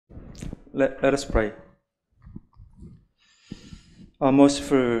Let us pray. Our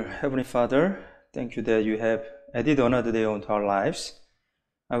merciful Heavenly Father, thank you that you have added another day onto our lives.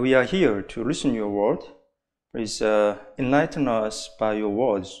 And we are here to listen to your word. Please enlighten us by your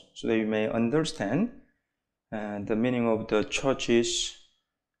words so that we may understand the meaning of the churches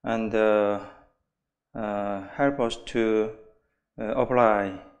and help us to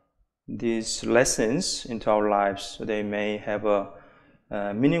apply these lessons into our lives so they may have a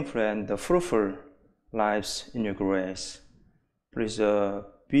meaningful and fruitful lives in your grace. Please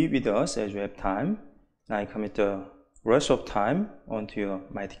be with us as we have time. And I commit the rest of time unto your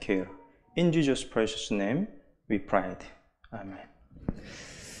mighty care. In Jesus' precious name, we prayed. Amen.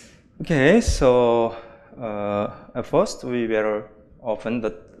 Okay, so at first we better open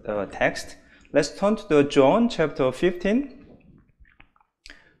the text. Let's turn to the John chapter 15.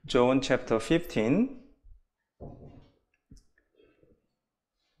 John chapter 15,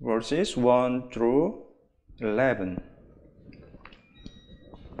 verses 1 through 11.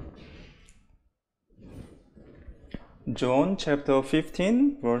 John chapter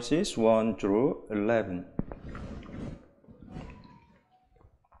 15, verses 1 through 11.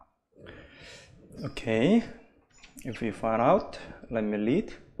 Okay, if we find out, let me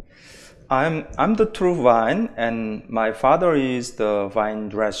read. I'm the true vine, and my Father is the vine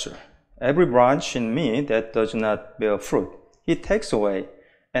dresser. Every branch in me that does not bear fruit, he takes away,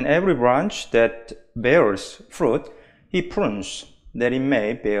 and every branch that bears fruit, he prunes, that it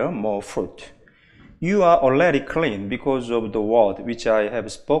may bear more fruit. You are already clean because of the word which I have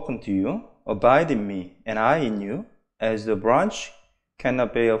spoken to you. Abide in me, and I in you, as the branch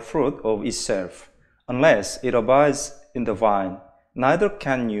cannot bear fruit of itself, unless it abides in the vine. Neither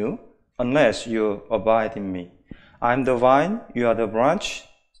can you, unless you abide in me. I am the vine, you are the branch.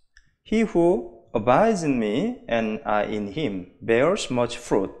 He who abides in me, and I in him, bears much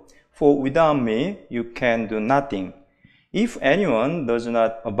fruit. For without me you can do nothing. If anyone does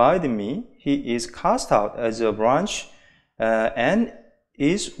not abide in me, he is cast out as a branch and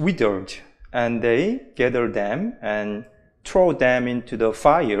is withered. And they gather them and throw them into the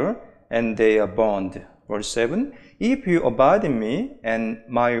fire, and they are burned. Verse 7, if you abide in me, and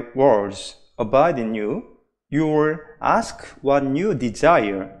my words abide in you, you will ask what you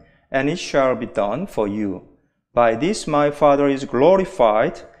desire, and it shall be done for you. By this my Father is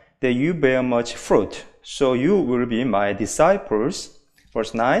glorified, that you bear much fruit, so you will be my disciples.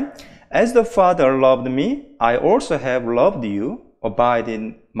 Verse 9, as the Father loved me, I also have loved you. Abide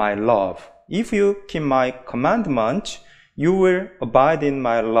in my love. If you keep my commandments, you will abide in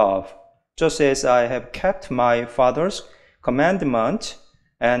my love, just as I have kept my Father's commandment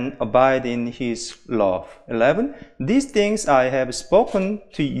and abide in his love. 11, these things I have spoken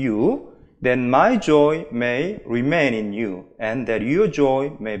to you, that my joy may remain in you, and that your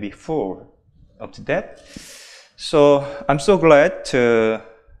joy may be full. Up to that. So I'm so glad to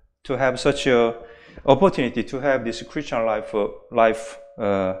have such a opportunity to have this Christian life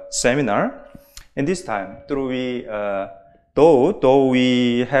seminar. And this time, though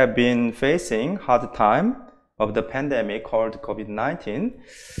we have been facing hard time of the pandemic called COVID-19,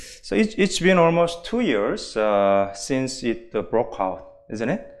 so it's been almost 2 years since it broke out, isn't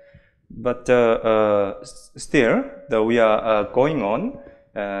it? But still, we are going on,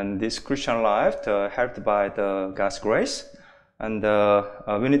 and this Christian life helped by God's grace, and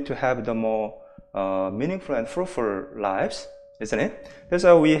we need to have the more meaningful and fruitful lives, isn't it? That's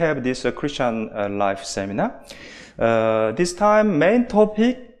why we have this Christian life seminar. This time, main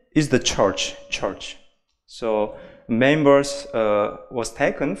topic is the church. So, main verse was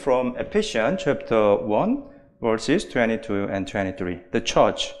taken from Ephesians chapter 1, verses 22 and 23. The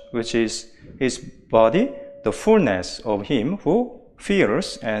church, which is his body, the fullness of him who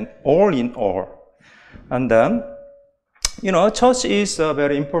fills and all in all. And then, church is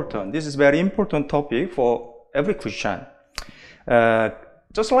very important. This is a very important topic for every Christian.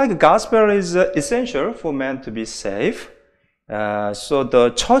 Just like the gospel is essential for man to be saved, so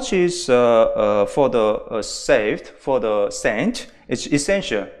the church is for the saved, for the saint, it's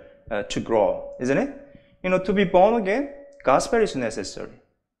essential to grow, isn't it? To be born again, gospel is necessary.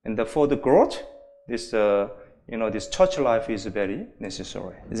 And for the growth, this church life is very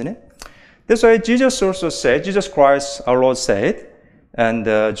necessary, isn't it? That's why Jesus also said, Jesus Christ, our Lord said, and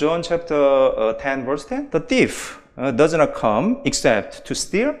John chapter 10, verse 10, the thief does not come except to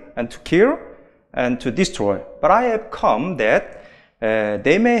steal and to kill and to destroy. But I have come that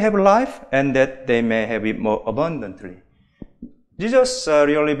they may have life and that they may have it more abundantly. Jesus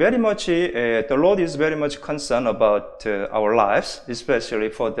really very much, the Lord is very much concerned about our lives, especially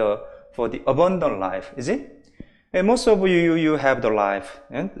for the abundant life, is it? And most of you have the life,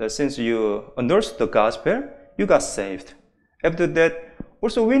 and since you understood the gospel, you got saved. After that,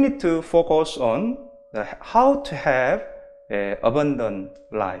 also we need to focus on how to have an abundant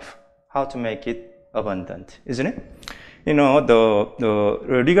life, how to make it abundant, isn't it? You know,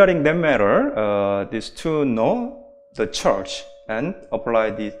 regarding that matter, this to know the church and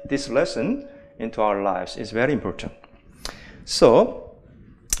apply this lesson into our lives is very important. So,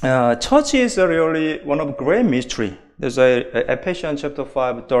 church is really one of great mystery. There's Ephesians chapter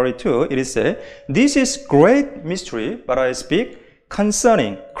 5:32. It is said, "This is great mystery, but I speak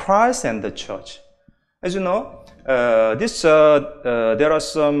concerning Christ and the church." As you know, there are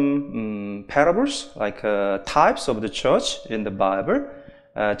some parables, like types of the church in the Bible.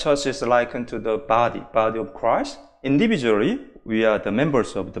 Church is likened to the body of Christ. Individually, we are the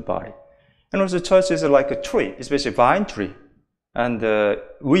members of the body. And also church is like a tree, especially vine tree. And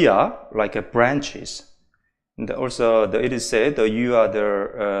we are like branches. And also it is said that you are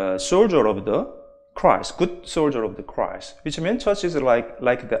the soldier of the Christ, good soldier of the Christ, which means church is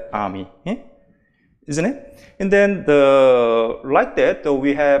like the army, isn't it? And then like that,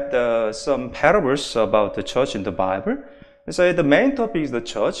 we have some parables about the church in the Bible. So the main topic is the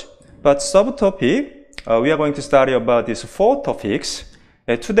church, but subtopic, we are going to study about these 4 topics.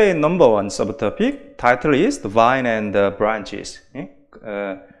 Today, number 1 subtopic, title is The Vine and the Branches,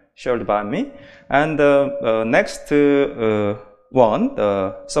 shared by me. And next one,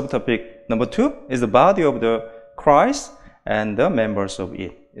 the subtopic number 2 is the body of the Christ and the members of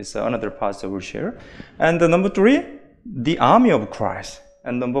it. It's another pastor will share. And number 3, the army of Christ.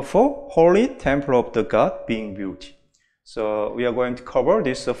 And number 4, holy temple of the God being built. So we are going to cover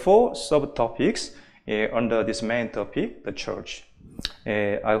these 4 subtopics under this main topic, the church.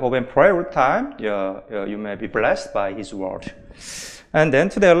 I hope in prayer time you may be blessed by His word. And then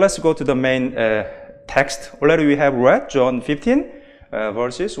today let's go to the main text. Already we have read John 15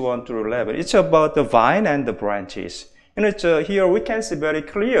 verses 1 through 11. It's about the vine and the branches. And here we can see very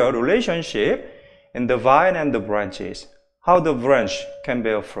clear relationship in the vine and the branches. How the branch can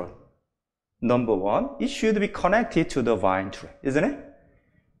bear fruit. Number 1, it should be connected to the vine tree, isn't it?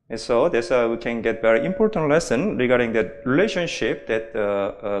 And so that's how we can get very important lesson regarding that relationship that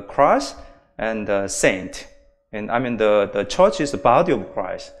Christ and the saint. And I mean the church is the body of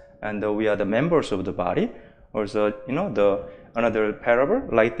Christ, and we are the members of the body. Also, you know, another parable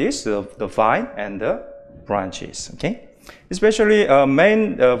like this, the vine and the branches. Okay, especially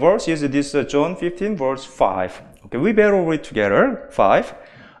main verse is this John 15 verse 5. Okay, we better read together. 5.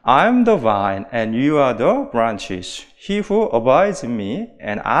 I am the vine, and you are the branches. He who abides in me,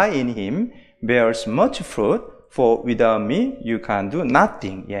 and I in him, bears much fruit, for without me you can do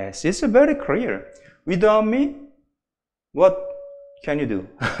nothing. Yes, it's very clear. Without me, what can you do?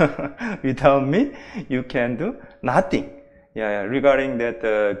 Without me, you can do nothing. Yeah, regarding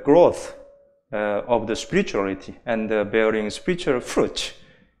that growth of the spirituality and bearing spiritual fruit,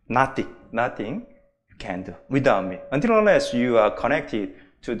 nothing you can do without me. Until unless you are connected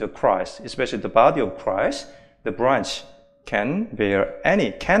to the Christ, especially the body of Christ, the branch cannot bear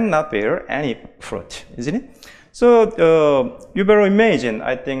any fruit, isn't it? So you better imagine,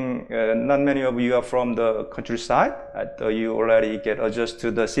 I think not many of you are from the countryside. You already get adjusted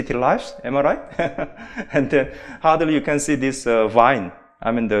to the city lives, am I right? And then hardly you can see this vine,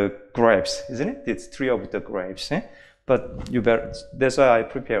 I mean the grapes, isn't it? It's 3 of the grapes. But you better, that's why I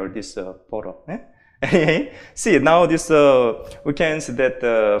prepared this photo. Anyway, see now this we can see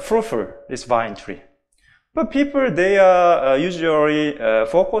that fruitful this vine tree. But people, they are usually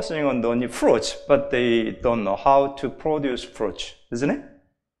focusing on the fruits, but they don't know how to produce fruit, isn't it?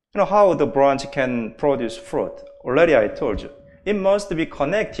 You know how the branch can produce fruit. Already I told you, it must be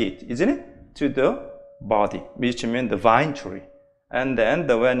connected, isn't it, to the body, which means the vine tree. And then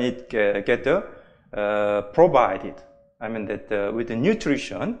when it get provided, I mean that with the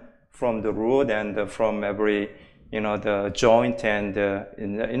nutrition from the root and from every, the joint and,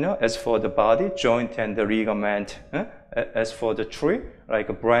 as for the body, joint and the ligament, as for the tree,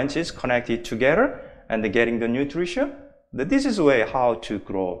 like branches connected together and getting the nutrition. This is the way how to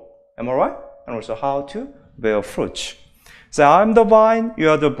grow. Am I right? And also how to bear fruit. So I am the vine, you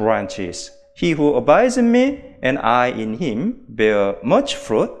are the branches. He who abides in me and I in him bear much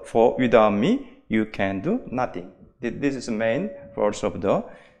fruit, for without me you can do nothing. This is the main verse of the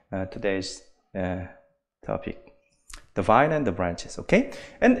today's topic. The vine and the branches, okay?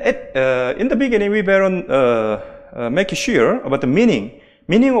 And in the beginning, we better make sure about the meaning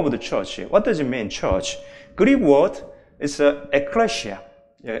of the church. What does it mean, church? Greek word is ecclesia.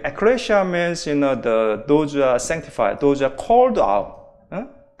 Ecclesia means, those are sanctified, those are called out,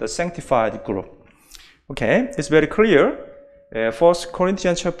 the sanctified group. Okay, it's very clear. 1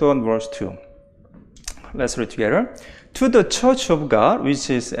 Corinthians chapter 1 verse 2. Let's read together. To the church of God which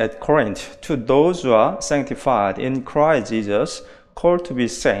is at Corinth, to those who are sanctified in Christ Jesus, called to be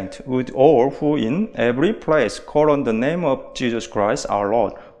saints, with all who in every place call on the name of Jesus Christ our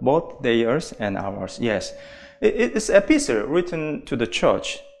Lord, both theirs and ours. Yes, it's an epistle written to the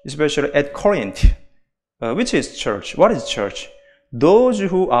church, especially at Corinth. Which is church? What is church? Those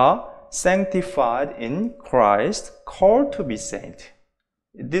who are sanctified in Christ, called to be saints.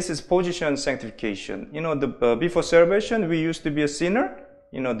 This is position sanctification. You know, before salvation, we used to be a sinner,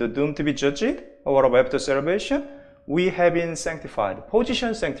 you know, the doomed to be judged. Or after salvation, we have been sanctified.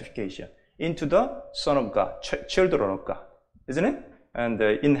 Position sanctification into the Son of God, children of God, isn't it? And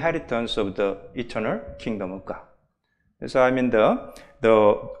the inheritance of the eternal kingdom of God. So I mean,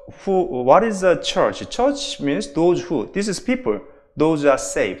 what is the church? Church means those who, this is people, those who are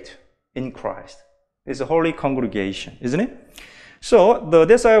saved in Christ. It's a holy congregation, isn't it? So,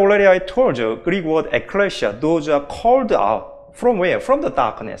 that's why already I told you, Greek word ecclesia, those are called out. From where? From the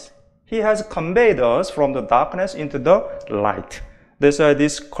darkness. He has conveyed us from the darkness into the light. That's why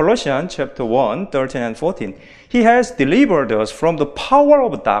this Colossians chapter 1, 13 and 14. He has delivered us from the power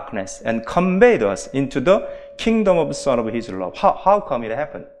of darkness and conveyed us into the kingdom of the Son of His love. How come it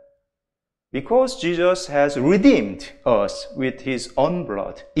happened? Because Jesus has redeemed us with His own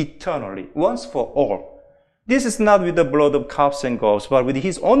blood eternally, once for all. This is not with the blood of calves and goats, but with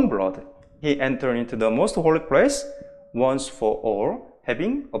His own blood. He entered into the most holy place once for all,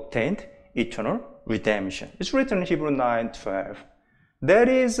 having obtained eternal redemption. It's written in Hebrews 9:12. That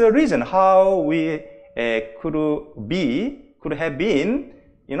is a reason how we could have been,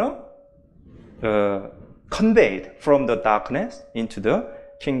 you know, conveyed from the darkness into the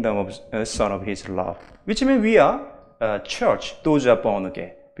kingdom of Son of His love. Which means we are church, those who are born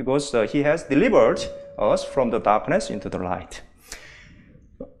again, because He has delivered us from the darkness into the light.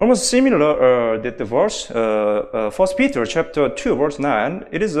 Almost similar that the verse, 1 Peter chapter 2 verse 9,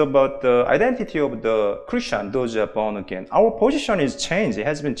 it is about the identity of the Christian, those who are born again. Our position is changed, it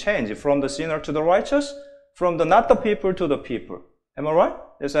has been changed from the sinner to the righteous, from the not the people to the people. Am I right?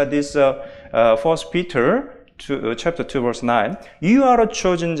 That's why this 1 Peter chapter 2 verse 9, you are a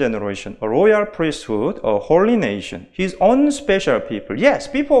chosen generation, a royal priesthood, a holy nation, His own special people. Yes,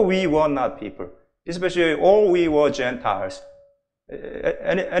 people we were not people. Especially all we were Gentiles.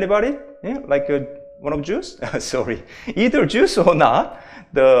 Anybody? Yeah? Like one of Jews? Sorry. Either Jews or not.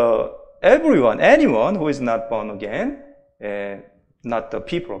 Anyone who is not born again, not the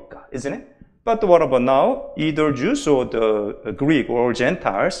people of God, isn't it? But what about now? Either Jews or the Greek or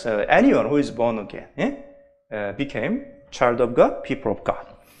Gentiles, anyone who is born again, became child of God, people of God.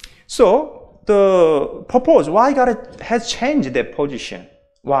 So the purpose, why God has changed their position?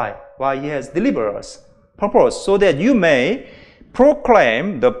 Why? Why He has delivered us. Purpose, so that you may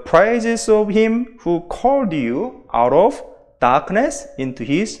proclaim the praises of Him who called you out of darkness into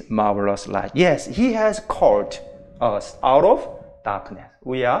His marvelous light. Yes, He has called us out of darkness.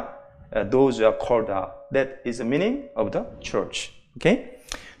 We are those who are called out. That is the meaning of the church. Okay?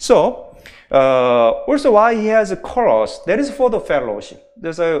 So, also why He has called us, that is for the fellowship.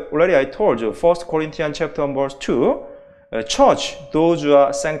 That's already I told you, 1 Corinthians chapter 1 verse 2, church, those who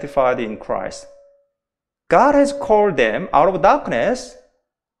are sanctified in Christ. God has called them out of darkness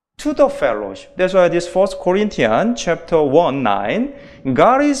to the fellowship. That's why this 1 Corinthians chapter 1, 9,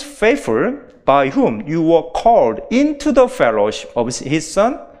 God is faithful by whom you were called into the fellowship of His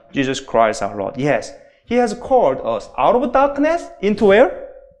Son, Jesus Christ our Lord. Yes, He has called us out of darkness into where?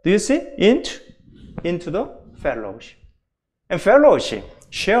 Do you see? Into the fellowship. And fellowship,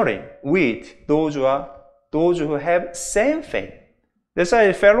 sharing with those who have same faith. That's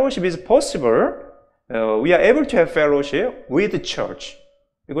why fellowship is possible. We are able to have fellowship with the church.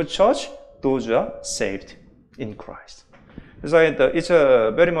 Because church, those who are saved in Christ. That's why it's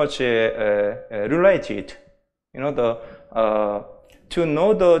very much related. You know, to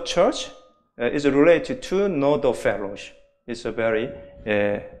know the church is related to know the fellowship. It's a very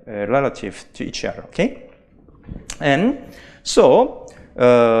relative to each other. Okay, and so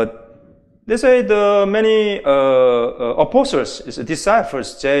that's why the many apostles,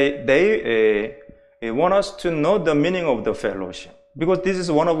 disciples, they want us to know the meaning of the fellowship. Because this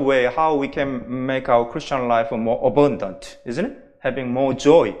is one of the ways how we can make our Christian life more abundant, isn't it? Having more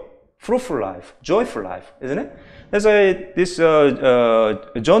joy, fruitful life, joyful life, isn't it? That's why this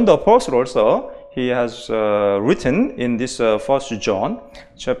John the Apostle also, he has written in this 1 John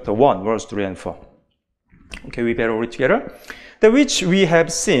chapter 1, verse 3 and 4. Okay, we better read together. That which we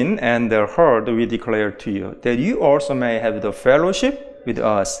have seen and heard we declare to you, that you also may have the fellowship with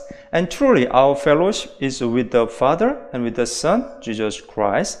us. And truly, our fellowship is with the Father and with the Son, Jesus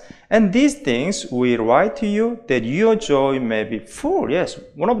Christ. And these things we write to you, that your joy may be full. Yes,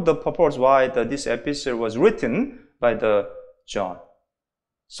 one of the purposes why this epistle was written by the John.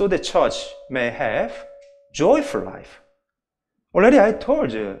 So the church may have joyful life. Already I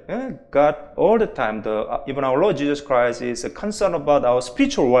told you, God all the time, even our Lord Jesus Christ is concerned about our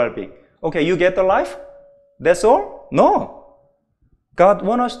spiritual well-being. Okay, you get the life? That's all? No. God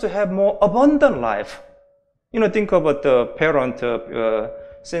wants us to have more abundant life. Think about the parent,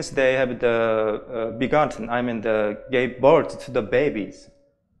 since they have gave birth to the babies.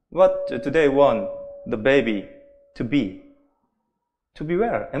 What do they want the baby to be? To be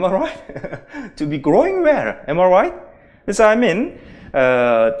where? Am I right? To be growing where? Am I right? So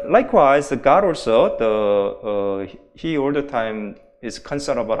likewise, God also, He all the time is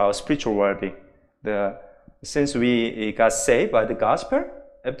concerned about our spiritual well-being. Since we got saved by the gospel,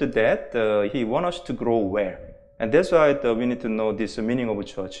 after that, He wants us to grow where? And that's why we need to know this meaning of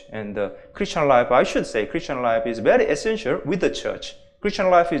church. And Christian life, I should say, Christian life is very essential with the church. Christian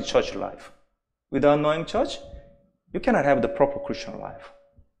life is church life. Without knowing church, you cannot have the proper Christian life.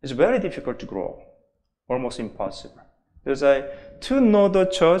 It's very difficult to grow, almost impossible. That's why to know the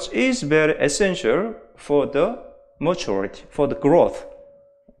church is very essential for the maturity, for the growth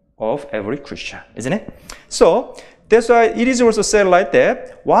of every Christian, isn't it? So that's why it is also said like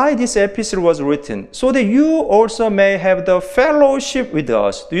that, why this epistle was written, so that you also may have the fellowship with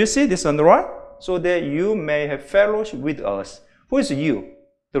us. Do you see this on the right? So that you may have fellowship with us. Who is you?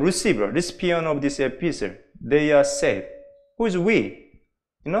 The receiver, recipient of this epistle. They are saved. Who is we?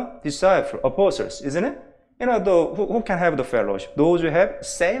 Disciples, apostles, isn't it? Who can have the fellowship? Those who have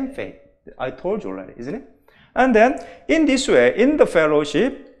same faith. I told you already, isn't it? And then, in this way, in the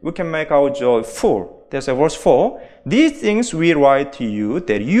fellowship, we can make our joy full. That's verse 4. These things we write to you,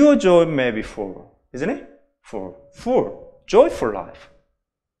 that your joy may be full. Isn't it? Full. Joyful life.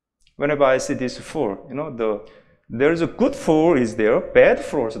 Whenever I see this full, there's a good full is there, bad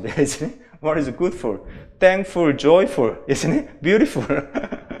full is there, isn't it? What is a good full? Thankful, joyful, isn't it? Beautiful.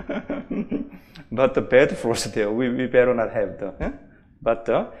 But the bad full is there. We better not have the. But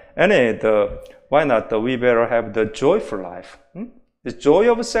why not? We better have the joyful life. The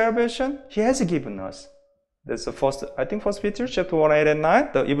joy of salvation, He has given us. That's the first Peter chapter 1, 8 and 9.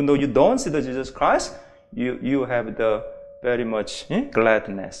 Even though you don't see the Jesus Christ, you have the very much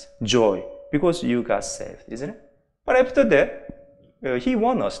gladness, joy, because you got saved, isn't it? But after that,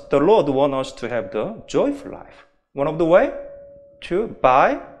 the Lord wants us to have the joyful life. One of the way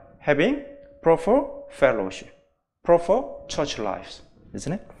by having proper fellowship, proper church lives,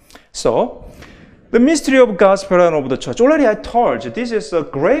 isn't it? So, the mystery of gospel and of the church. Already I told you, this is a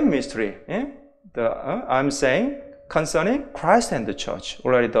great mystery. I'm saying concerning Christ and the church.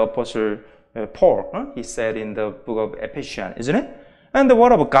 Already the Apostle Paul, he said in the book of Ephesians, isn't it? And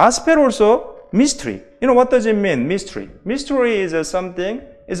what about gospel also? Mystery. What does it mean, mystery? Mystery is something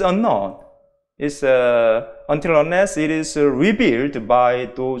is unknown. It's until unless it is revealed by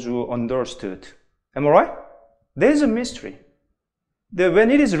those who understood. Am I right? There is a mystery.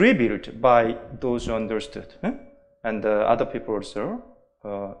 When it is revealed by those who understood, and other people also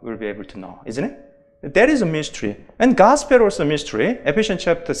will be able to know, isn't it? That is a mystery. And gospel also a mystery. Ephesians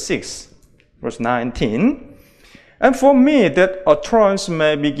chapter 6, verse 19. And for me, that utterance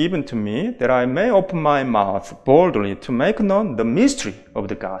may be given to me, that I may open my mouth boldly to make known the mystery of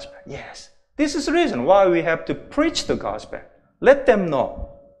the gospel. Yes, this is the reason why we have to preach the gospel. Let them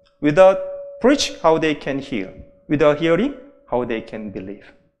know. Without preach, how they can hear. Without hearing, how they can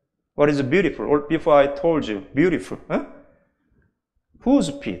believe. What is beautiful? Or before I told you, beautiful. Whose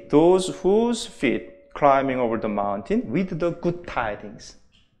feet? Those whose feet climbing over the mountain with the good tidings.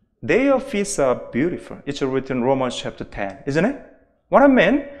 Their feet are beautiful. It's written in Romans chapter 10, isn't it? What I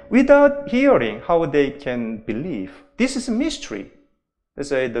mean, without hearing, how they can believe. This is a mystery.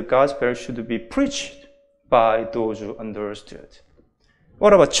 That's why the gospel should be preached by those who understood.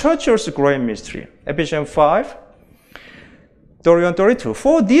 What about church? Also great mystery. Ephesians 5, 31, 32.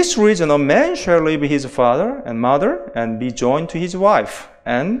 For this reason, a man shall leave his father and mother and be joined to his wife,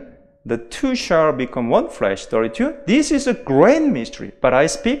 and the two shall become one flesh. 32. This is a great mystery, but I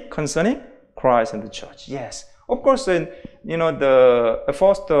speak concerning Christ and the church. Yes, of course. The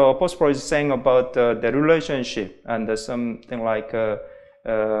first Apostle Paul is saying about the relationship and something like how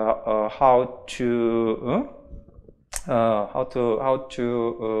to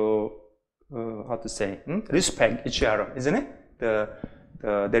respect each other, isn't it? The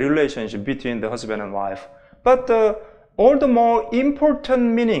relationship between the husband and wife. But all the more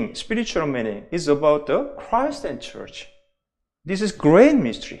important meaning, spiritual meaning, is about the Christ and church. This is great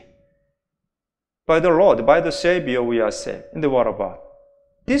mystery. By the Lord, by the Savior, we are saved. And what about?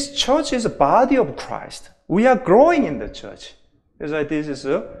 This church is a body of Christ. We are growing in the church. So this is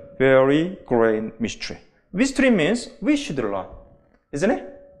a very great mystery. Mystery means we should learn, isn't it?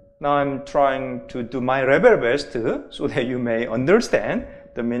 Now I'm trying to do my level best so that you may understand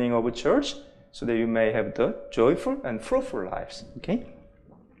the meaning of a church, so that you may have the joyful and fruitful lives. Okay?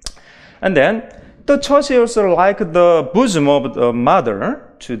 And then the church is also like the bosom of the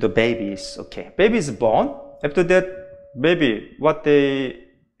mother to the babies. Okay, baby is born. After that, baby, what they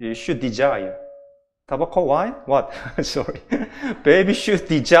should desire? Tobacco, wine? What? Sorry. Baby should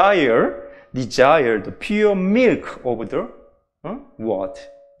desire the pure milk of the word.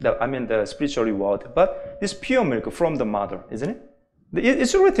 The spiritual word. But this pure milk from the mother, isn't it?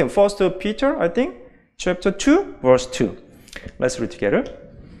 It's written, 1 Peter, I think, chapter 2, verse 2. Let's read together.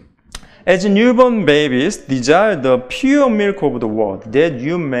 As newborn babies, desire the pure milk of the word, that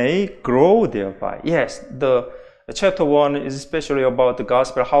you may grow thereby. Yes, the chapter 1 is especially about the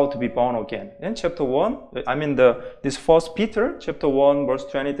gospel, how to be born again. In chapter 1, this 1 Peter, chapter 1, verse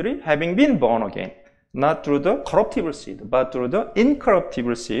 23, having been born again, not through the corruptible seed, but through the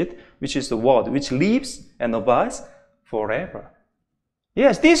incorruptible seed, which is the word, which lives and abides forever.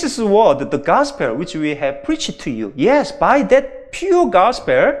 Yes, this is the word, the gospel, which we have preached to you. Yes, by that pure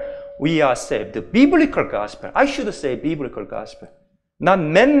gospel, we are saved. The biblical gospel. I should say biblical gospel. Not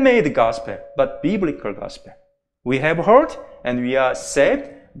man-made gospel, but biblical gospel. We have heard and we are saved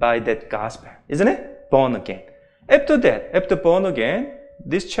by that gospel. Isn't it? Born again. After that, after born again,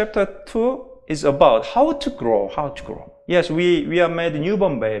 this chapter 2 is about how to grow, Yes, we are made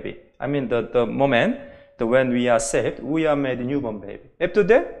newborn baby. The moment when we are saved, we are made newborn baby. After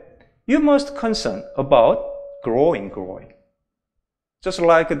that, you must concern about growing. Just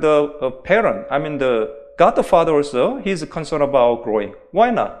like the parent, the God the Father also, He's concerned about growing. Why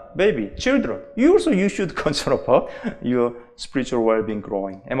not? Baby, children, you should concern about your spiritual well-being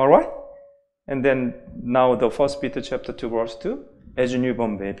growing. Am I right? And then now the 1 Peter chapter 2 verse 2, as a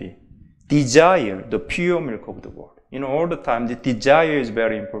newborn baby, desire the pure milk of the word. All the time, the desire is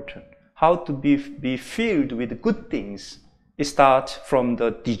very important. How to be filled with good things, it starts from the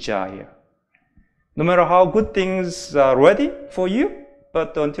desire. No matter how good things are ready for you,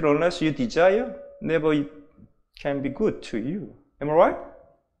 but unless you desire, never it can be good to you. Am I right?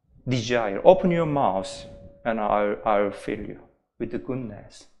 Desire. Open your mouth and I'll fill you with the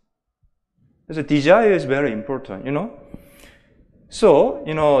goodness. So desire is very important, So,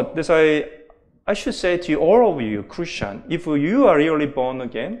 that's why I should say to all of you, Christian, if you are really born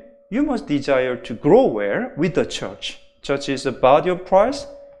again, you must desire to grow well with the church. Church is a body of Christ.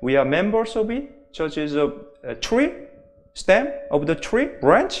 We are members of it. Church is a tree, stem of the tree,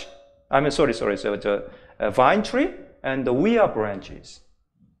 branch. So the vine tree, and we are branches.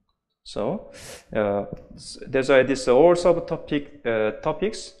 So that's why this all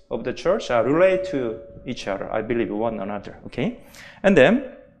topics of the church are related to each other. I believe one another. Okay, and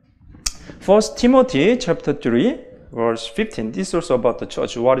then 1 Timothy chapter 3, verse 15. This is also about the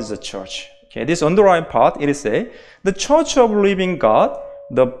church. What is the church? Okay, this underlying part, it is the church of living God,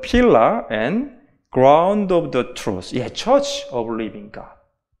 the pillar and ground of the truth. Yeah, church of living God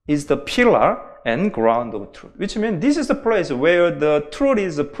is the pillar and ground of truth. Which means this is the place where the truth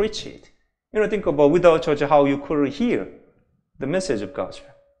is preached. Think about without church how you could hear the message of gospel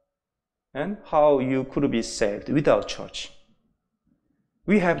and how you could be saved without church.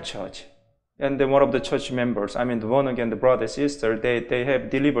 We have church. And then one of the church members, the born again, the brother, sister, they have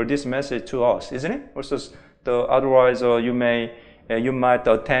delivered this message to us, isn't it? Versus otherwise you might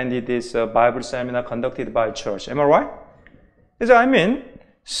attend this Bible seminar conducted by church. Am I right?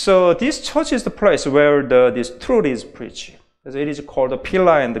 So this church is the place where this truth is preached. It is called the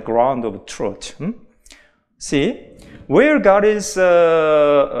pillar and the ground of truth. See, where God is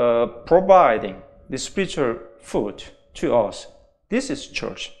providing the spiritual food to us, this is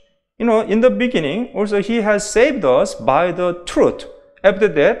church. In the beginning, also He has saved us by the truth. After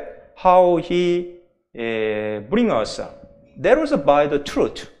that, how He bring us up. That was by the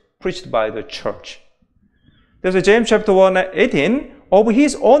truth preached by the church. There's James chapter 1:18. Of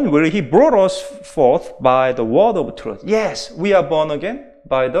His own will He brought us forth by the word of truth. Yes, we are born again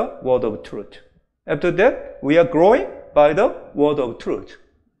by the word of truth. After that, we are growing by the word of truth.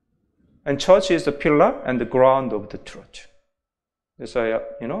 And church is the pillar and the ground of the truth. That's why,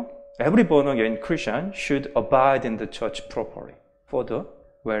 every born again Christian should abide in the church properly for the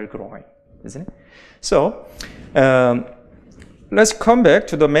well-growing, isn't it? So, let's come back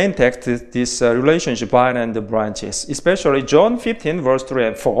to the main text, this relationship, vine and the branches, especially John 15, verse 3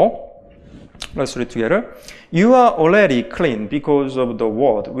 and 4. Let's read together. You are already clean because of the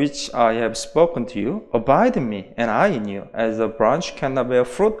word which I have spoken to you. Abide in me, and I in you. As the branch cannot bear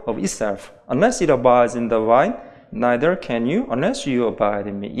fruit of itself, unless it abides in the vine, neither can you, unless you abide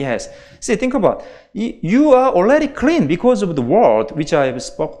in me. Yes. See, think about it. You are already clean because of the word which I have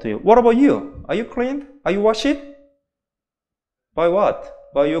spoken to you. What about you? Are you clean? Are you washed? By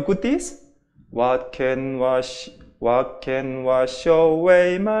what? By your good deeds? What can wash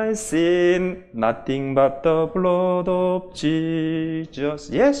away my sin? Nothing but the blood of Jesus.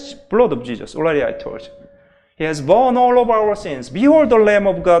 Yes, blood of Jesus. Already I told you. He has borne all of our sins. Behold the Lamb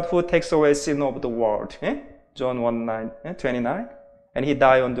of God who takes away sin of the world. John 1:29. And he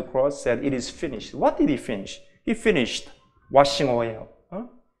died on the cross, said, it is finished. What did he finish? He finished washing away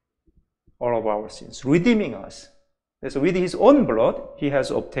all of our sins, redeeming us. So with his own blood, he has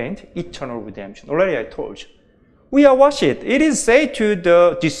obtained eternal redemption. Already I told you. We are washed. It is said to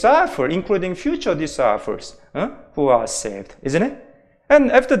the disciples, including future disciples, who are saved, isn't it?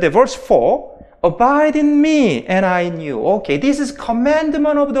 And after the verse 4, abide in me and I in you. Okay, this is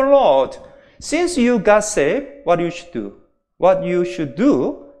commandment of the Lord. Since you got saved, what you should do? What you should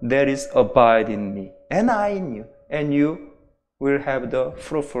do, that is abide in me and I in you. And you will have the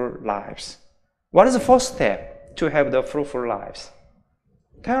fruitful lives. What is the first step to have the fruitful lives?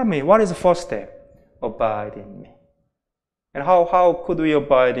 Tell me, what is the first step? Abide in me. And how could we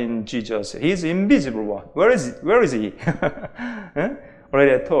abide in Jesus? He's invisible one. Where is he?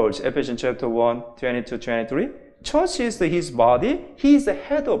 Already I told you, Ephesians chapter 1, 22-23. Church is his body. He is the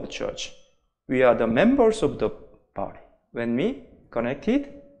head of the church. We are the members of the body. When we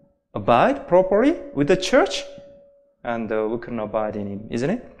connected, abide properly with the church, and we can abide in him, isn't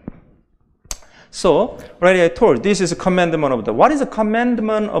it? So, already I told you, this is a commandment of the, what is a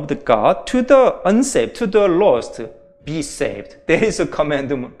commandment of the God? To the unsaved, to the lost, be saved. There is a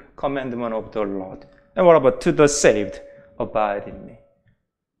commandment of the Lord. And what about to the saved? Abide in me.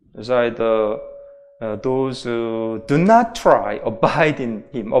 Those who do not try, abide in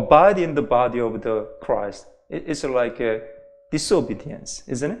him, abide in the body of the Christ. It's like a disobedience,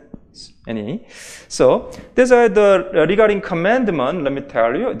 isn't it? So, these are the regarding commandment. Let me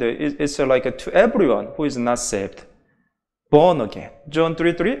tell you, it's like to everyone who is not saved, born again. John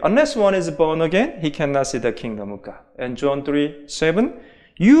 3:3. Unless one is born again, he cannot see the kingdom of God. And John 3:7.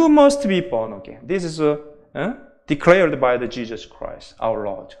 You must be born again. This is declared by the Jesus Christ, our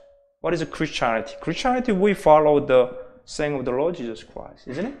Lord. What is Christianity? Christianity, we follow the saying of the Lord Jesus Christ,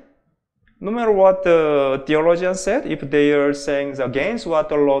 isn't it? No matter what the theologian said, if they are saying against what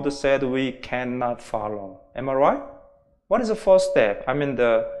the Lord said, we cannot follow. Am I right? What is the first step? I mean,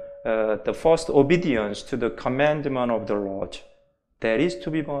 the first obedience to the commandment of the Lord. That is to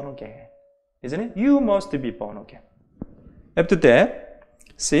be born again. Isn't it? You must be born again. After that,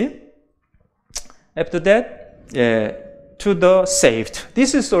 to the saved.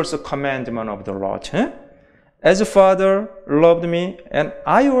 This is also commandment of the Lord. As a Father loved me, and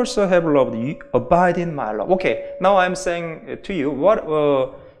I also have loved you, abide in my love. Okay, now I'm saying to you, what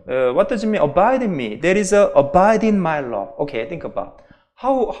does it mean, abide in me? There is a abide in my love. Okay, think about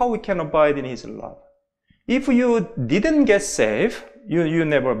how we can abide in his love. If you didn't get saved, you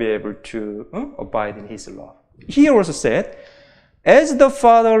never be able to abide in his love. He also said, as the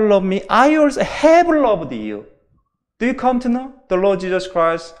Father loved me, I also have loved you. Do you come to know the Lord Jesus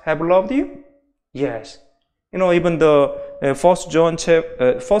Christ have loved you? Yes. You know, even the 1 John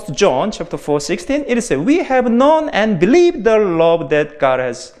chapter 4:16, it says, we have known and believed the love that God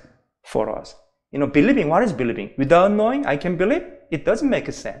has for us. You know, believing, what is believing? Without knowing, I can believe? It doesn't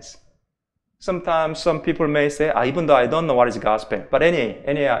make sense. Sometimes some people may say, even though I don't know what is gospel, but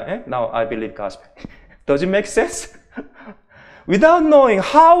now I believe gospel. Does it make sense? Without knowing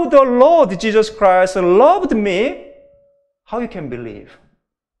how the Lord Jesus Christ loved me, how you can believe?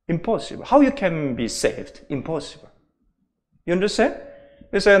 Impossible. How you can be saved? Impossible. You understand?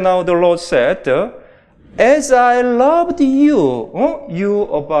 So now the Lord said, as I loved you, you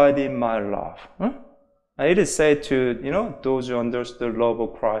abide in my love. It is said to, those who understand the love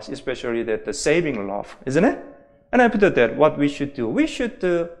of Christ, especially that the saving love, isn't it? And after that, what we should do? We should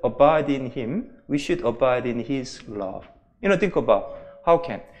abide in him. We should abide in his love. Think about how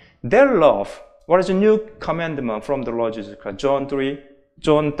can their love. What is a new commandment from the Lord Jesus Christ? John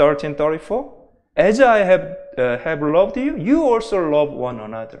 13:34. As I have loved you, you also love one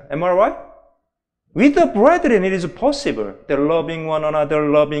another. Am I right? With the brethren, it is possible that loving one another,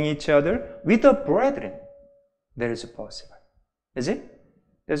 loving each other. With the brethren, that is possible. Is it?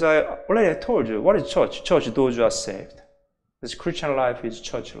 As I already told you, what is church? Church, those who are saved. This Christian life is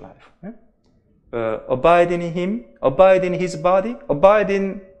church life. abide in Him, abide in His body, abide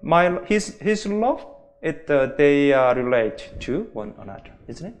in His love, they relate to one another,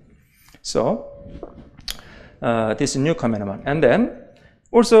 isn't it? So, this new commandment. And then,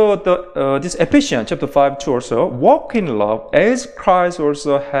 also, this Ephesians chapter 5:2 also, walk in love as Christ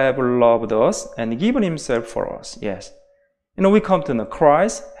also have loved us and given Himself for us. Yes. We come to know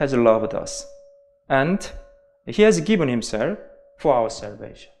Christ has loved us and He has given Himself for our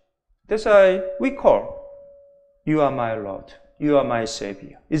salvation. That's why we call, you are my Lord, you are my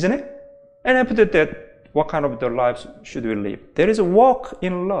Savior, isn't it? And after that, what kind of the lives should we live? There is a walk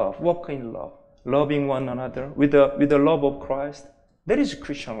in love, loving one another with the love of Christ. That is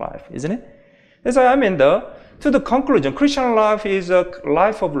Christian life, isn't it? That's why to the conclusion, Christian life is a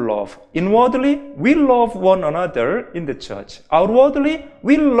life of love. Inwardly, we love one another in the church. Outwardly,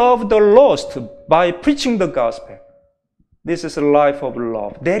 we love the lost by preaching the gospel. This is a life of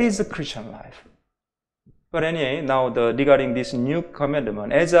love. That is a Christian life. But anyway, now regarding this new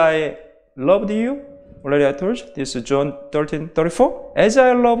commandment, as I loved you, already I told you, this is John 13:34. As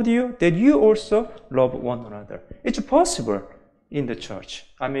I loved you, that you also love one another. It's possible in the church.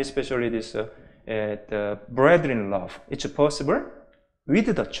 Especially this the brethren love. It's possible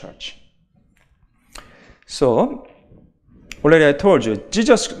with the church. So, already I told you,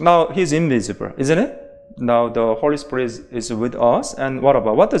 Jesus now He's invisible, isn't it? Now the Holy Spirit is with us. And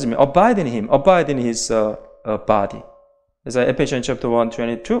what does it mean? Abide in Him, abide in His body. As Ephesians chapter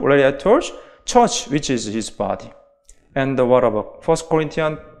 1:22, already I told you, church, which is His body. And what about 1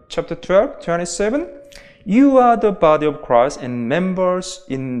 Corinthians chapter 12:27? You are the body of Christ and members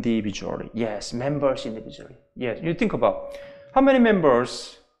individually. Yes, members individually. Yes, you think about how many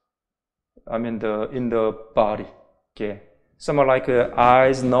members in the body. Okay, some are like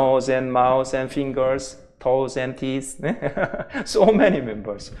eyes, nose, and mouth, and fingers, toes, and teeth. So many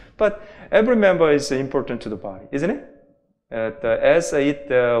members. But every member is important to the body, isn't it? As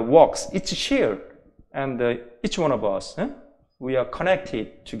it walks, it's shared, and each one of us, we are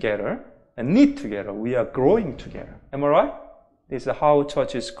connected together. And knit together, we are growing together. Am I right? This is how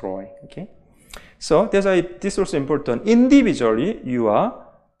church is growing. Okay, so this is also important. Individually, you are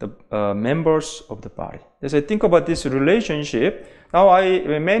the members of the body. As I think about this relationship, now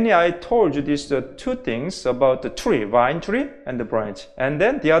I told you these two things about the tree, vine tree, and the branch, and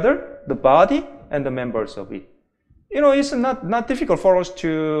then the other, the body and the members of it. It's not difficult for us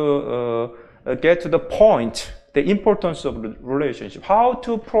to get to the point. The importance of the relationship, how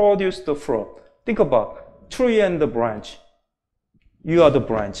to produce the fruit. Think about tree and the branch. You are the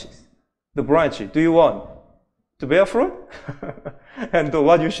branches. The branch, do you want to bear fruit? And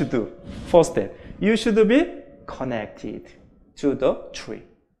what you should do? First step, you should be connected to the tree.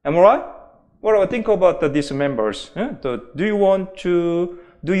 Am I right? Well, think about these members. Do you want to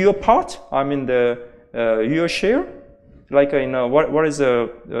do your part? Your share? Like what is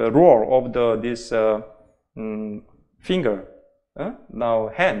the role of this finger, now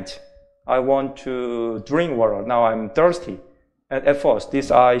hand. I want to drink water. Now I'm thirsty. And at first,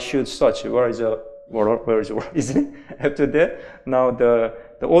 this eye should search. Where is the water? Where is the water? Isn't it? After that, now the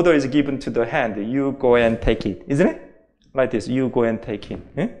order is given to the hand. You go and take it. Isn't it? Like this. You go and take it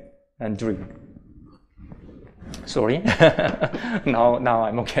and drink. Sorry. now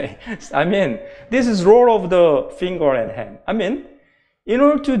I'm okay. This is role of the finger and hand. In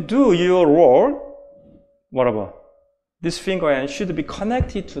order to do your role, what about this finger hand should be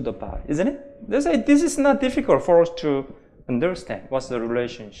connected to the body, isn't it? This is not difficult for us to understand what's the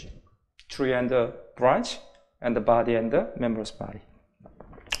relationship. Tree and the branch, and the body and the member's body.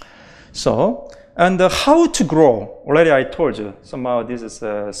 So, and how to grow. Already I told you, somehow this is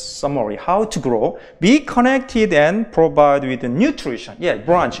a summary. How to grow. Be connected and provide with the nutrition. Yeah,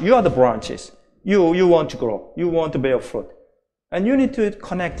 branch. You are the branches. You want to grow. You want to bear fruit. And you need to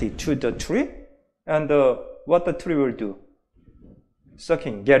connect it to the tree. And what the tree will do?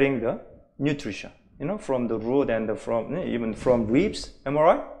 Sucking, getting the nutrition, from the root and even from leaves. Am I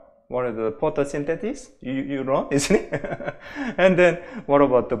right? What are the photosynthesis? You know, isn't it? And then what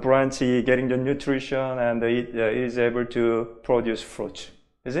about the branch getting the nutrition and it is able to produce fruit?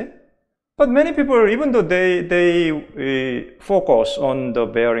 Is it? But many people, even though they focus on the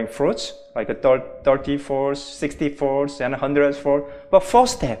bearing fruits, like a 30-fold, 60-fold, and 100-fold, but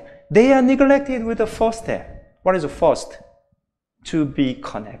first step, they are neglected with the first step. What is the first? To be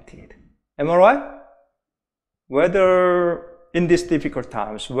connected. Am I right? Whether in these difficult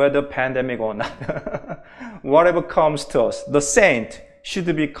times, whether pandemic or not, whatever comes to us, the saint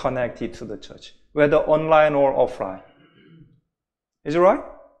should be connected to the church, whether online or offline. Is it right?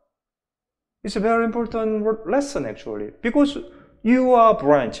 It's a very important lesson actually, because You are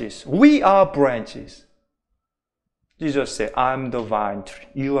branches. We are branches. Jesus said, I am the vine tree.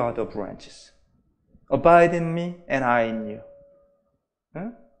 You are the branches. Abide in me and I in you.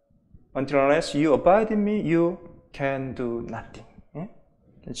 Until unless you abide in me, you can do nothing.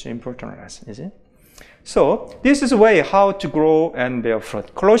 It's an important lesson, is it? So, this is a way how to grow and bear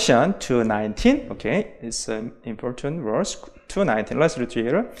fruit. Colossians 2:19, okay, it's an important verse, 2:19. Let's read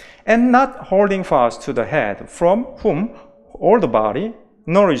together. And not holding fast to the head, from whom all the body,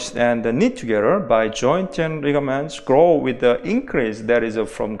 nourished and knit together by joints and ligaments, grow with the increase that is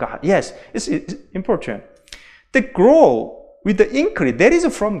from God. Yes, it's important. The grow with the increase that is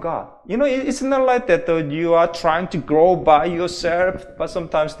from God. You know, it's not like that you are trying to grow by yourself, but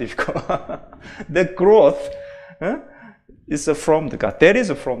sometimes difficult. The growth is from the God. That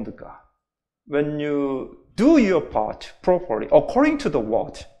is from the God. When you do your part properly, according to the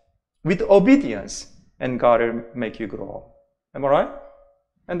word, with obedience, and God will make you grow. Am I right?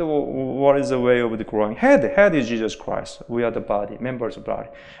 And what is the way of the growing? Head is Jesus Christ. We are the body, members of the body.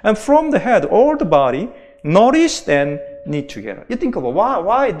 And from the head, all the body, nourished and knit together. You think about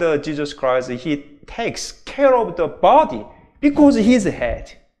why the Jesus Christ, he takes care of the body? Because he's the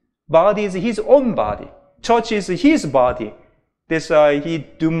head. Body is his own body. Church is his body. That's why he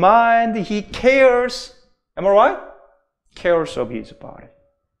demands, he cares. Am I right? Cares of his body.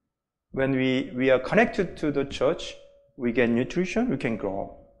 When we are connected to the church, we get nutrition, we can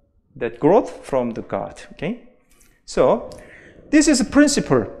grow. That growth from the God. Okay? So, this is a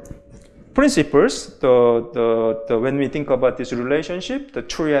principles, when we think about this relationship, the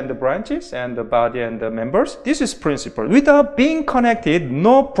tree and the branches, and the body and the members, this is principle. Without being connected,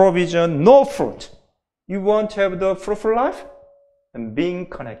 no provision, no fruit. You want to have the fruitful life? And being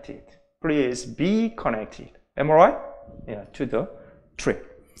connected. Please be connected. Am I right? Yeah, to the tree.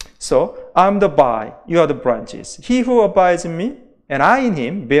 So, I'm the vine, you are the branches. He who abides in me, and I in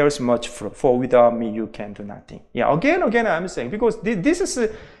him, bears much fruit, for without me you can do nothing. Yeah, again, I'm saying, because this is a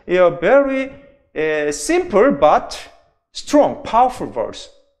very simple but strong, powerful verse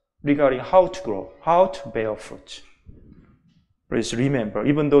regarding how to grow, how to bear fruit. Please remember,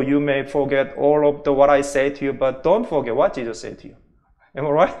 even though you may forget all of what I say to you, but don't forget what Jesus said to you. Am I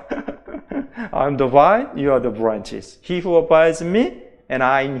right? I'm the vine, you are the branches. He who abides in me, and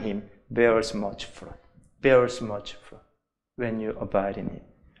I in him, bears much fruit. Bears much fruit. When you abide in him.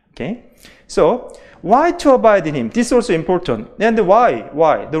 Okay? So, why to abide in him? This is also important. And why?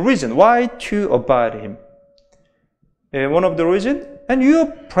 Why? The reason. Why to abide in him? One of the reasons, and your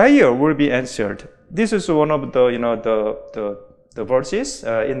prayer will be answered. This is one of the verses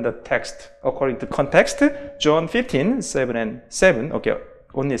in the text, according to context. John 15:7. Okay,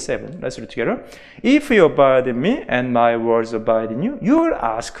 only 7. Let's read together. If you abide in me, and my words abide in you, you will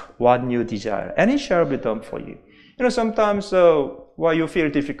ask what you desire, and it shall be done for you. You know, sometimes why you feel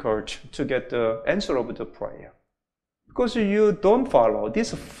difficult to get the answer of the prayer? Because you don't follow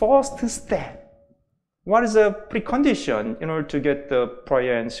this first step. What is the precondition in order to get the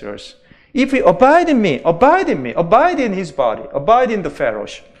prayer answers? If you abide in me, abide in his body, abide in the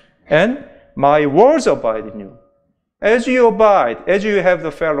fellowship, and my words abide in you. As you abide, as you have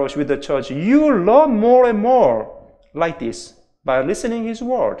the fellowship with the church, you learn more and more like this by listening his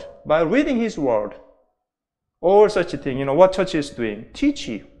word, by reading his word. All such a thing, you know, what church is doing? Teach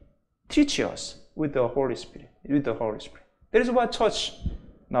us with the Holy Spirit, That is what church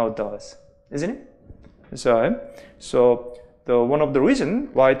now does, isn't it? So one of the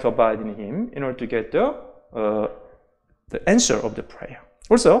reasons why to abide in him, in order to get the answer of the prayer.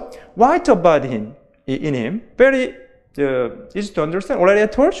 Also, why to abide in him? Very easy to understand. Already I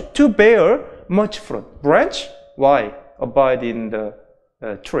told you, to bear much fruit. Branch, why? Abide in the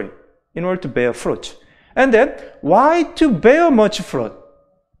tree, in order to bear fruit. And then, why to bear much fruit?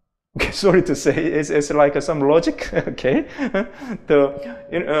 Okay, sorry to say, it's like some logic. Okay,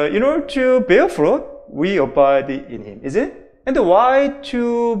 in order to bear fruit, we abide in him, is it? And why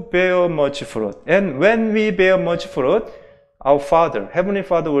to bear much fruit? And when we bear much fruit, our Father, Heavenly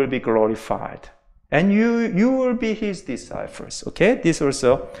Father, will be glorified, and you will be his disciples. Okay, this is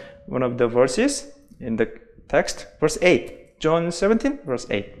also one of the verses in the text, verse 8, John 17, verse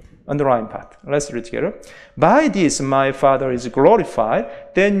 8. Underline part. Let's read together. By this my Father is glorified,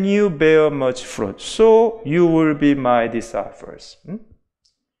 then you bear much fruit, so you will be my disciples.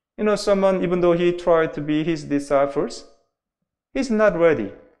 You know, someone, even though he tried to be his disciples, he's not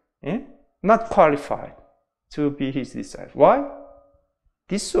ready, not qualified to be his disciple. Why?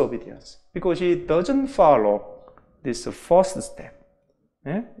 Disobedience. Because he doesn't follow this first step.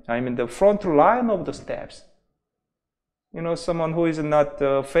 I mean, the front line of the steps. someone who is not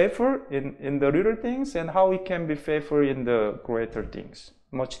faithful in the little things, and how he can be faithful in the greater things,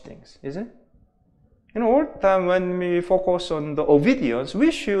 much things, isn't it? All the time when we focus on the obedience,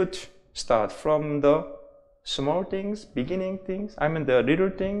 we should start from the small things, beginning things, the little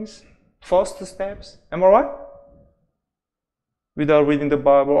things, first steps. Am I right? Without reading the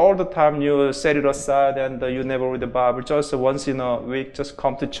Bible, all the time you set it aside and you never read the Bible. Just once in a week, just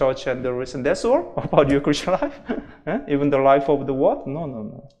come to church and listen. That's all about your Christian life? Even the life of the world?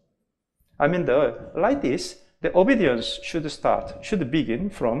 No. Like this, the obedience should begin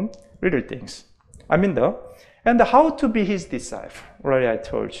from little things. And how to be his disciple. Already I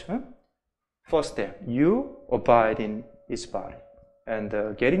told you. First step, you abide in his body.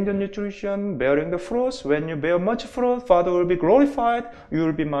 And getting the nutrition, bearing the fruits. When you bear much fruit, Father will be glorified. You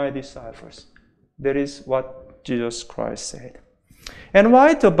will be my disciples. That is what Jesus Christ said. And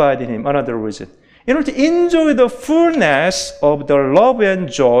why to abide in him? Another reason. In order to enjoy the fullness of the love and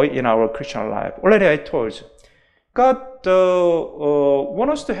joy in our Christian life. Already I told you. God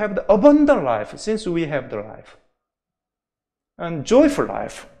wants us to have the abundant life since we have the life. And joyful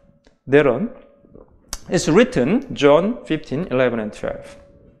life. Thereon. It's written, John 15, 11 and 12.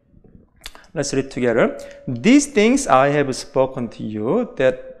 Let's read together. These things I have spoken to you,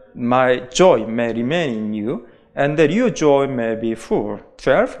 that my joy may remain in you, and that your joy may be full.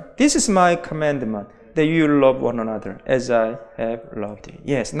 12. This is my commandment, that you love one another, as I have loved you.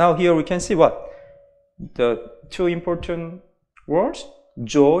 Yes, now here we can see what? The two important words,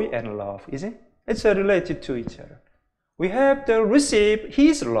 joy and love, isn't it? It's related to each other. We have to receive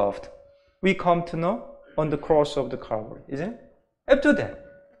his love. We come to know on the cross of the Calvary, isn't it? After that,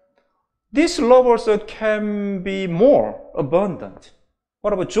 this love also can be more abundant.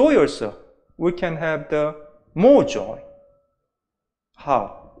 What about joy also? We can have the more joy.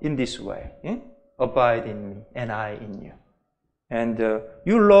 How? In this way. Abide in me and I in you. And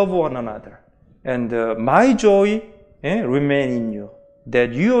you love one another. And my joy remain in you,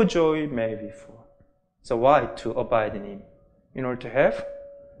 that your joy may be full. So why to abide in him? In order to have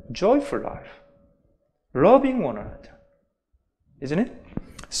joyful life. Loving one another, isn't it?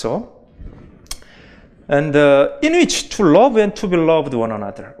 So, and in which to love and to be loved one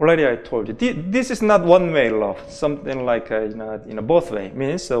another. Already I told you, this is not one-way love. Something like both way.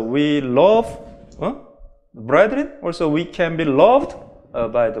 Means we love brethren. Also, we can be loved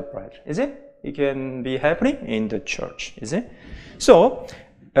by the brethren. Is it? It can be happening in the church. Is it? So.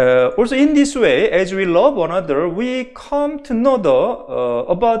 Also in this way, as we love one another, we come to know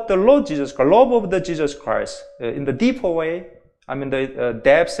about the Lord Jesus Christ, love of the Jesus Christ in the deeper way. The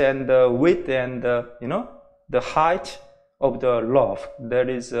depth and the width and the height of the love. That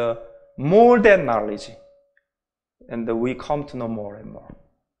is more than knowledge, and we come to know more and more,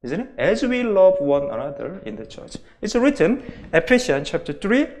 isn't it? As we love one another in the church, it's written Ephesians chapter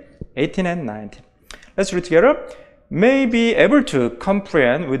 3, 18 and 19. Let's read together. May be able to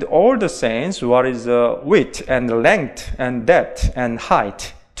comprehend with all the saints what is the width and length and depth and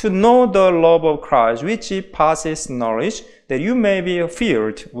height, to know the love of Christ which passes knowledge, that you may be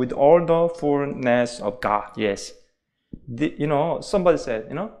filled with all the fullness of God. Yes. Somebody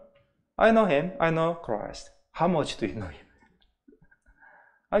said, I know him, I know Christ. How much do you know him?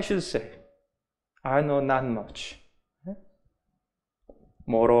 I should say, I know not much.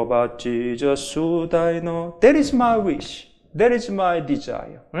 More about Jesus should I know. That is my wish. That is my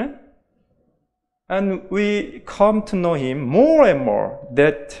desire. Right? And we come to know him more and more.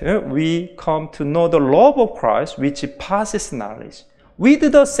 That we come to know the love of Christ, which passes knowledge.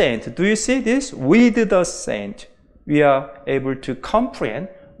 With the saint, do you see this? With the saint, we are able to comprehend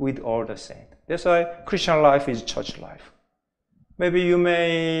with all the saints. That's why Christian life is church life. Maybe you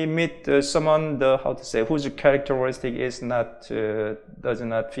may meet someone, whose characteristic is does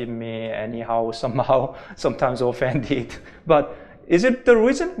not fit me anyhow, somehow, sometimes offended. But is it the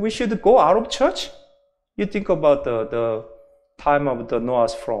reason we should go out of church? You think about the time of the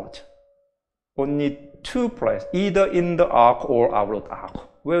Noah's flood. Only two places, either in the ark or out of the ark.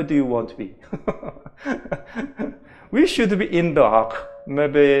 Where do you want to be? We should be in the ark.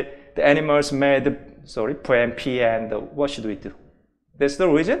 Maybe the animals made, pray and pee, and what should we do? That's the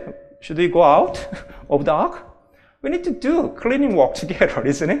reason. Should we go out of the ark? We need to do cleaning work together,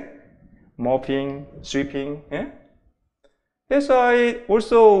 isn't it? Mopping, sweeping. Yeah? That's why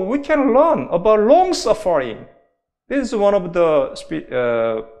also we can learn about long suffering. This is one of the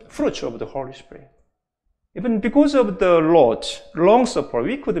fruits of the Holy Spirit. Even because of the Lord, long suffering,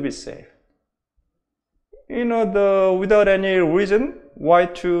 we could be saved. Without any reason, why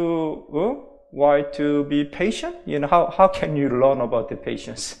to be patient? How can you learn about the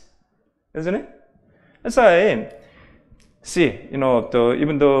patience? Isn't it? That's why See,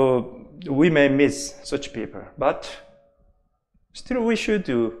 even though we may miss such people, but still we should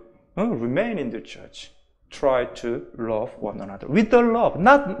remain in the church. Try to love one another with the love,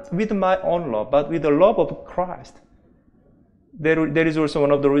 not with my own love, but with the love of Christ. There is also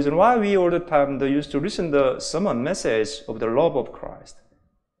one of the reasons why we all the time used to listen to the sermon message of the love of Christ,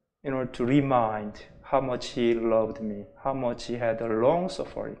 in order to remind how much He loved me, how much He had a long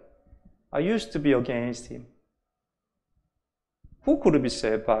suffering. I used to be against Him. Who could be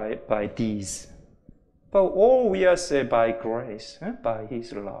saved by these? But all we are saved by grace, by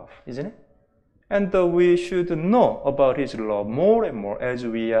His love, isn't it? And we should know about His love more and more as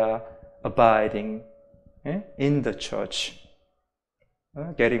we are abiding in the church,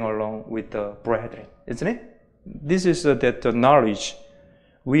 getting along with the brethren, isn't it? This is that knowledge.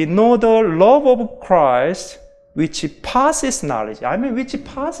 We know the love of Christ, which passes knowledge. Which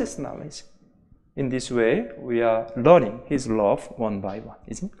passes knowledge. In this way, we are learning His love one by one,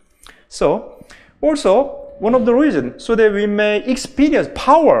 isn't it? So, also, one of the reasons, so that we may experience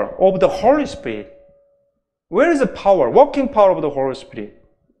power of the Holy Spirit. Where is the power, working power of the Holy Spirit?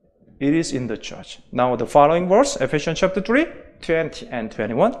 It is in the church. Now, the following verse, Ephesians chapter 3, 20 and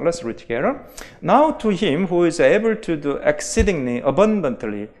 21. Let's read together. Now to Him who is able to do exceedingly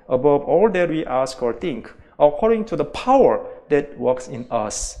abundantly above all that we ask or think, according to the power that works in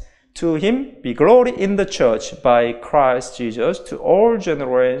us. To Him be glory in the church by Christ Jesus to all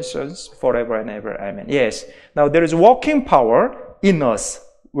generations forever and ever. Amen. Yes. Now there is working power in us.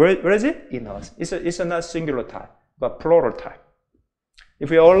 Where is it? In us. It's not singular type, but plural type. If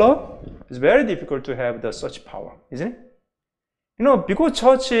we all love, it's very difficult to have such power, isn't it? Because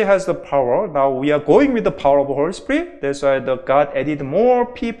church has the power, now we are going with the power of the Holy Spirit. That's why God added more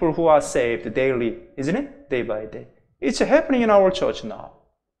people who are saved daily, isn't it? Day by day. It's happening in our church now.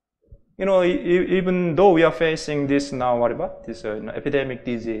 Even though we are facing this now, this epidemic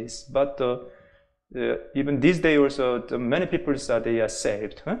disease, but even these days also, many people say they are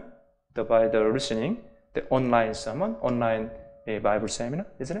saved by the listening, the online sermon, online Bible seminar,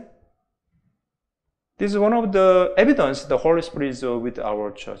 isn't it? This is one of the evidence the Holy Spirit is with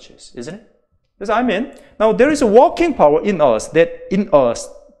our churches, isn't it? Yes, now there is a working power in us, that in us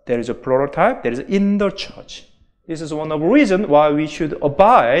there is a plural type, there is in the church. This is one of the reasons why we should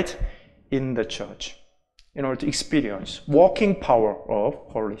abide in the church in order to experience working power of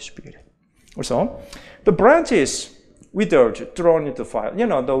Holy Spirit. Also, the branches withered, thrown into fire.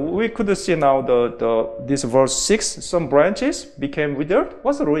 We could see now this verse 6, some branches became withered.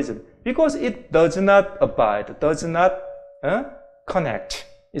 What's the reason? Because it does not abide, does not connect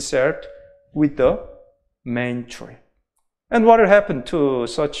itself with the main tree. And what will happen to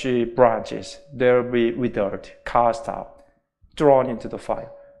such branches? They'll be withered, cast out, thrown into the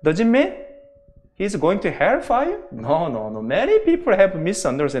fire. Does it mean He's going to hellfire? No. Many people have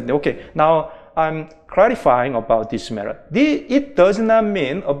misunderstanding. Okay, now I'm clarifying about this matter. It does not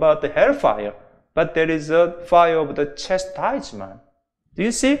mean about the hellfire, but there is a fire of the chastisement. Do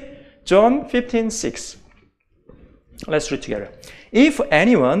you see? John 15:6. Let's read together. If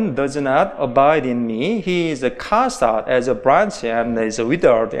anyone does not abide in me, he is cast out as a branch and is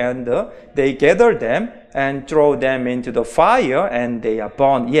withered, and they gather them and throw them into the fire, and they are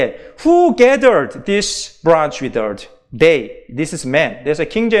burned. Yeah. Who gathered this branch withered? They. This is man. There's a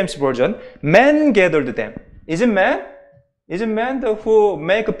King James version. Man gathered them. Is it man? Is it man who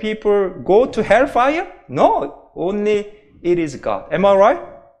make people go to hellfire? No. Only it is God. Am I right?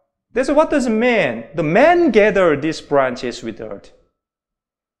 That's what does man? The man gathered these branches withered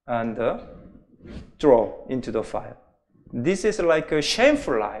and throw into the fire. This is like a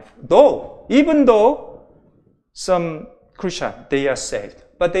shameful life. Even though some Christians, they are saved,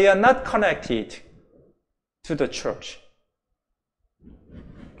 but they are not connected to the church.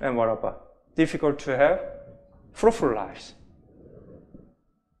 And what about? Difficult to have fruitful lives.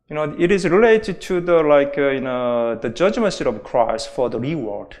 It is related to the judgment seat of Christ for the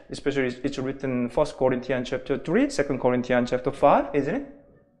reward. Especially it's written in 1 Corinthians chapter 3, 2 Corinthians chapter 5, isn't it?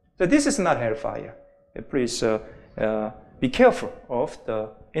 So this is not hellfire. Please be careful of the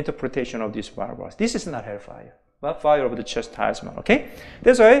interpretation of this Bible. This is not hellfire, but fire of the chastisement, okay?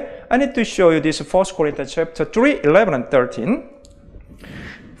 That's why I need to show you this 1 Corinthians chapter 3, 11 and 13.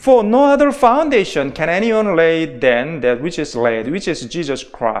 For no other foundation can anyone lay than that which is laid, which is Jesus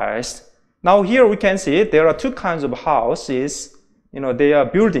Christ. Now here we can see there are two kinds of houses. They are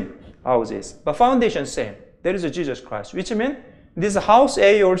building houses, but foundation same. There is a Jesus Christ, which means this house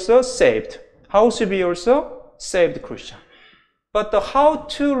A also saved. House B also saved Christian. But how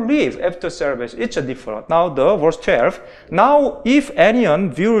to live after salvation, it's a different. Now the verse 12. Now if anyone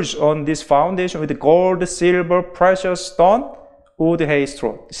builds on this foundation with gold, silver, precious stone, wood, hay,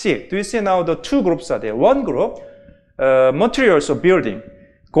 straw. See, do you see now the two groups are there? One group, materials of building,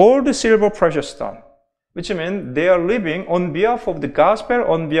 gold, silver, precious stone, which means they are living on behalf of the gospel,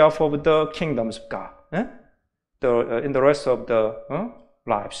 on behalf of the kingdoms of God, in the rest of the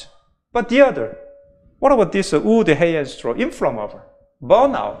lives. But the other, what about this wood, hay, and straw? Inflammable,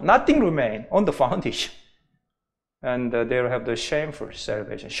 burn out, nothing remain on the foundation. And they'll have the shameful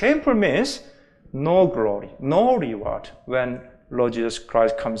salvation. Shameful means no glory, no reward when Lord Jesus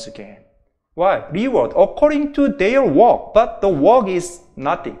Christ comes again. Why? Reward according to their work, but the work is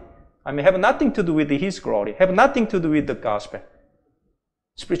nothing. I mean, have nothing to do with His glory, have nothing to do with the gospel,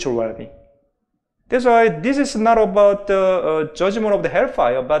 spiritual well-being. That's why this is not about the judgment of the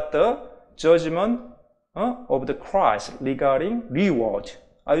hellfire, but the judgment of the Christ regarding reward.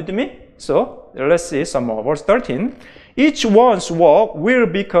 Are you with me? So, let's see some more. Verse 13. Each one's work will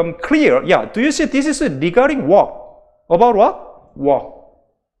become clear. Yeah, do you see this is regarding work? About what? Work.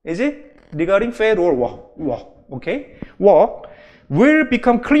 Is it? Regarding faith or work? Work. Okay? Work will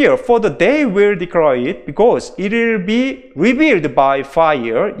become clear, for the day will declare it, because it will be revealed by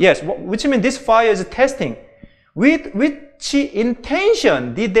fire. Yes, which means this fire is testing. With which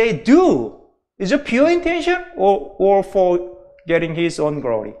intention did they do? Is it pure intention or for getting His own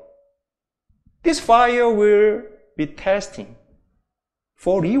glory? This fire will be testing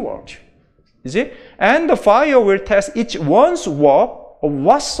for reward. Is it? And the fire will test each one's work of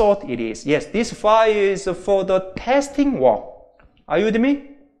what sort it is. Yes, this fire is for the testing work. Are you with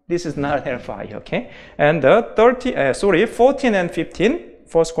me? This is not hellfire, okay? And 14 and 15,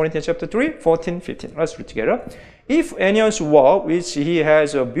 1 Corinthians chapter 3, 14, 15. Let's read together. If anyone's work which he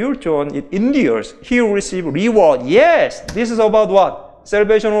has built on it endures, he will receive reward. Yes, this is about what?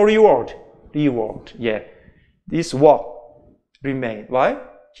 Salvation or reward? Reward, yeah. This work remain. Why?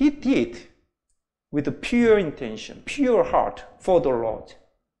 He did with a pure intention, pure heart for the Lord.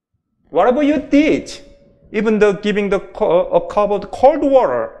 Whatever you did, even though giving a cup of cold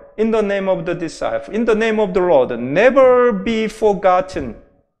water in the name of the disciple, in the name of the Lord, never be forgotten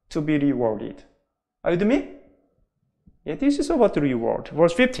to be rewarded. Are you with me? Yeah, this is about the reward.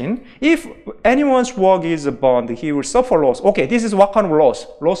 Verse 15. If anyone's work is burned, he will suffer loss. Okay, this is what kind of loss?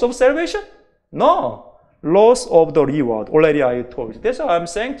 Loss of salvation? No. Loss of the reward. Already I told you. That's why I'm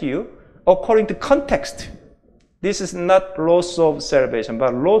saying to you, according to context, this is not loss of salvation,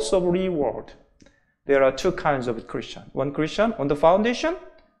 but loss of reward. There are two kinds of Christian. One Christian on the foundation,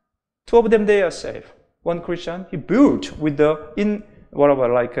 two of them they are saved. One Christian, he built with the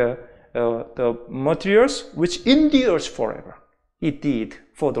the materials which endures forever. He did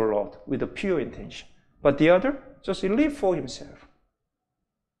for the Lord with a pure intention. But the other, just live for himself.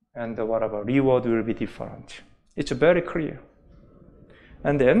 And reward will be different. It's very clear.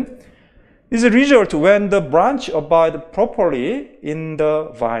 And then, is a result when the branch abide properly in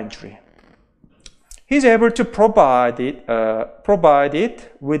the vine tree. He's able to provide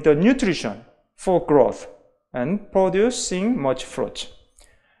it with the nutrition for growth and producing much fruit.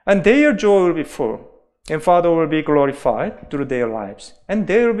 And their joy will be full, and Father will be glorified through their lives, and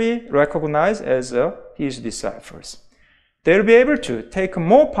they will be recognized as His disciples. They will be able to take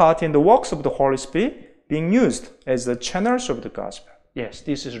more part in the works of the Holy Spirit, being used as the channels of the gospel. Yes,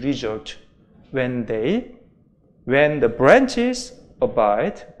 this is result when the branches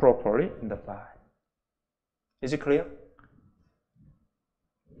abide properly in the vine. Is it clear?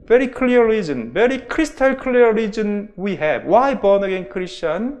 Very clear reason, very crystal clear reason we have why born-again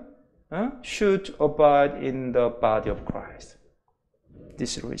Christian should abide in the body of Christ.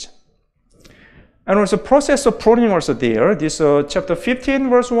 This is the reason. And also process of pruning also there. This chapter 15,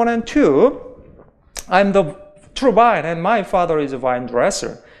 verse 1 and 2. I am the true vine, and my Father is a vine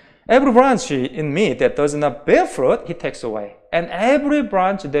dresser. Every branch in me that does not bear fruit, He takes away. And every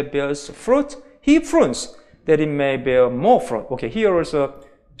branch that bears fruit, He prunes, that it may bear more fruit. Okay, here also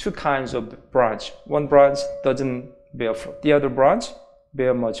two kinds of branch. One branch doesn't bear fruit. The other branch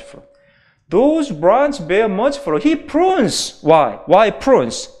bear much fruit. Those branches bear much fruit. He prunes. Why? Why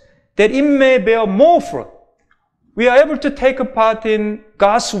prunes? That it may bear more fruit. We are able to take a part in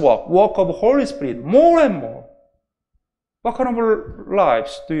God's work of Holy Spirit, more and more. What kind of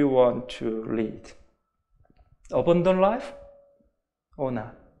lives do you want to lead? Abundant life or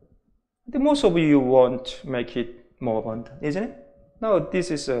not? I think most of you want to make it more abundant, isn't it? No, this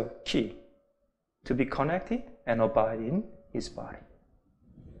is a key to be connected and abide in His body.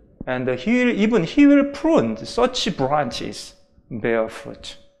 And He will prune such branches bear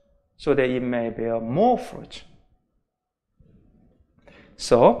fruit, so that it may bear more fruit.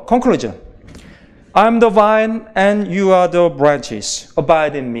 So, conclusion. I am the vine and you are the branches.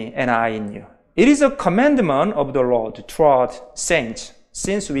 Abide in me and I in you. It is a commandment of the Lord toward saints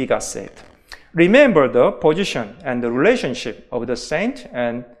since we got saved. Remember the position and the relationship of the saint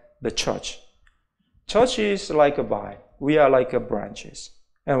and the church. Church is like a vine. We are like a branches.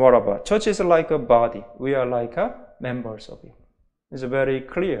 And what about? Church is like a body. We are like members of it. It's a very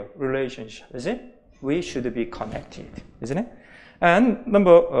clear relationship, is it? We should be connected, isn't it? And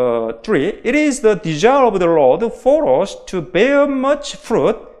number 3, it is the desire of the Lord for us to bear much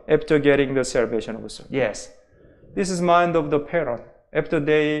fruit after getting the salvation of the soul. Yes, this is mind of the parent. After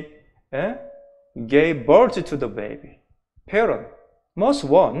they gave birth to the baby, parent must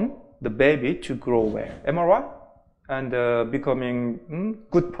want the baby to grow well. Am I right? And becoming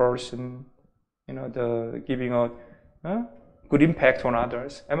good person, giving a good impact on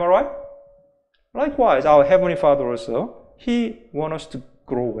others. Am I right? Likewise, our Heavenly Father also, He wants us to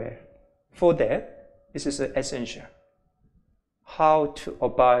grow well. For that, this is essential. How to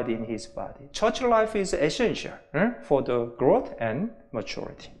abide in His body. Church life is essential for the growth and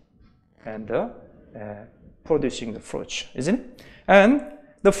maturity and producing the fruits, isn't it? And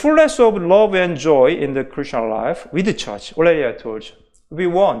the fullness of love and joy in the Christian life with the church. Already I told you, we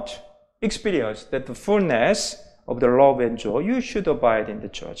want experience that the fullness of the love and joy, you should abide in the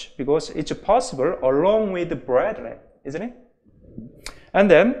church because it's possible along with the brethren, isn't it? And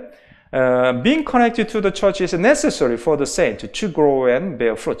then being connected to the church is necessary for the saint to grow and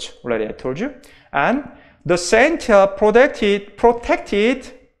bear fruit. Already I told you. And the saint are protected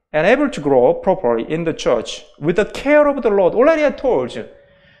and able to grow properly in the church with the care of the Lord. Already I told you.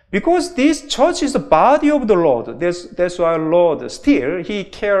 Because this church is the body of the Lord. That's why Lord still, He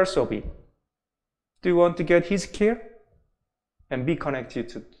cares of it. Do you want to get His care? And be connected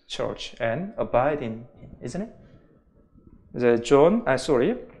to church and abide in Him, isn't it? This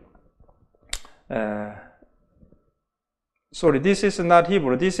is not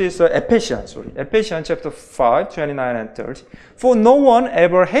Hebrew. This is Ephesians. Ephesians chapter 5, 29 and 30. For no one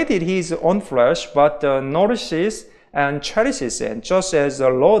ever hated his own flesh, but nourishes and cherishes it, just as the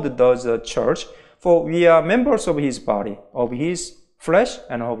Lord does the church. For we are members of His body, of His flesh,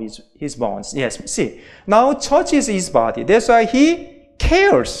 and of His bones. Yes, see. Now church is His body. That's why He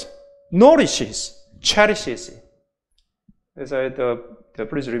cares, nourishes, cherishes it. That's why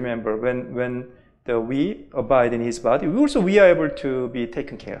please remember, when we abide in His body, we are able to be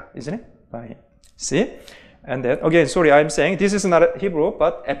taken care of, isn't it? By Him. See? And then, again, I'm saying this is not Hebrew,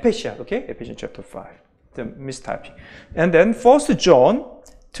 but Ephesians, okay? Ephesians chapter 5. The mistyping. And then 1 John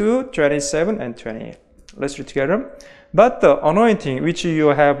 2, 27 and 28. Let's read together. But the anointing which you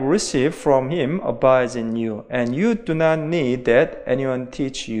have received from Him abides in you, and you do not need that anyone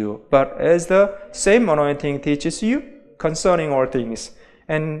teach you. But as the same anointing teaches you concerning all things,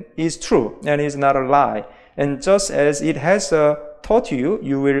 and is true, and is not a lie, and just as it has taught you,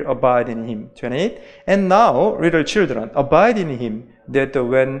 you will abide in Him. 28. And now, little children, abide in Him, that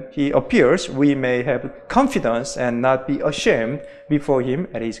when He appears, we may have confidence and not be ashamed before Him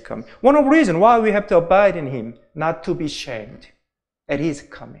at His coming. One of the reasons why we have to abide in Him, not to be shamed at His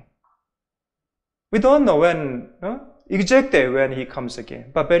coming. We don't know when, exact day when He comes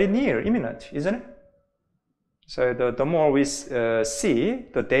again, but very near, imminent, isn't it? So the more we see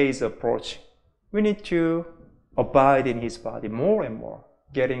the days approaching, we need to abide in His body more and more,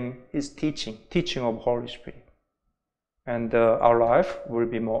 getting His teaching of Holy Spirit. And our life will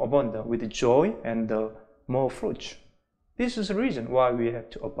be more abundant with joy and more fruit. This is the reason why we have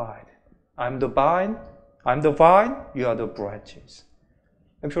to abide. I'm the vine, you are the branches.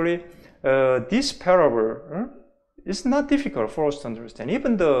 Actually, this parable is not difficult for us to understand.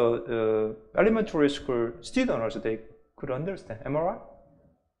 Even the elementary school students also, they could understand. Am I right?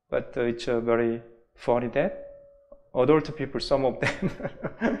 But it's very funny that adult people, some of them,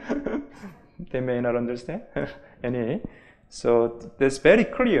 they may not understand. Anyway, so that's very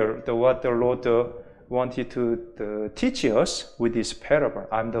clear what the Lord wanted to teach us with this parable.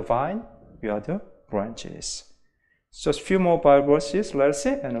 I'm the vine, you are the branches. Just a few more Bible verses, let's see,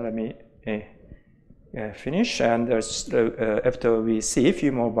 and let me finish. And after we see a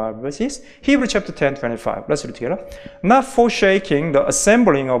few more Bible verses, Hebrews chapter 10, 25. Let's read together. Not forsaking the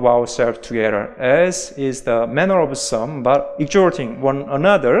assembling of ourselves together, as is the manner of some, but exhorting one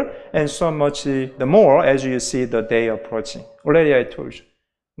another, and so much the more as you see the day approaching. Already I told you.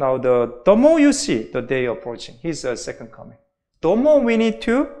 Now the more you see the day approaching, His second coming, the more we need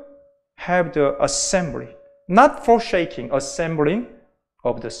to have the assembly, not forsaking assembling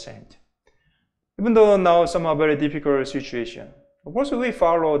of the saints. Even though now some are very difficult situation, of course we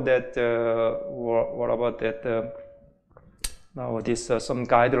follow that. What about that Now this some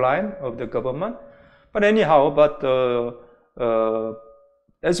guideline of the government. But anyhow,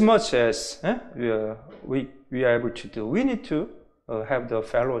 as much as we are able to do, we need to have the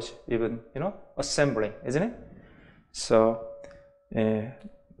fellowship, even assembling, isn't it? So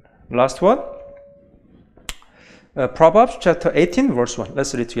last one, Proverbs chapter 18, verse 1.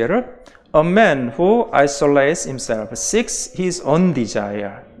 Let's read together. A man who isolates himself seeks his own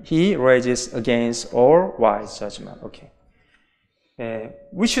desire. He rages against all wise judgment. Okay.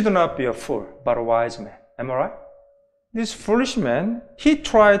 We should not be a fool, but a wise man. Am I right? This foolish man, he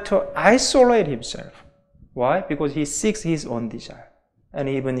tried to isolate himself. Why? Because he seeks his own desire. And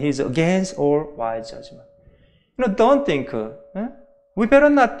even he's against all wise judgment. Don't think, we better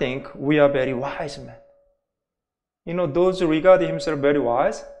not think we are very wise men. Those who regard himself very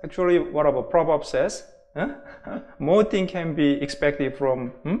wise, actually what our proverb says, more thing can be expected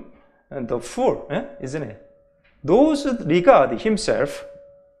from the fool, isn't it? Those who regard himself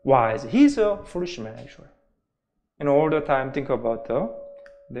wise, he's a foolish man actually. All the time think about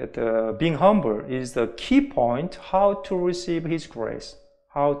that being humble is the key point, how to receive his grace,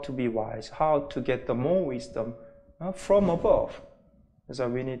 how to be wise, how to get the more wisdom from above. So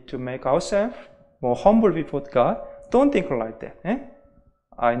we need to make ourselves more humble before God. Don't think like that.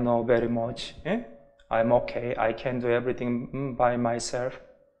 I know very much. I'm okay. I can do everything by myself.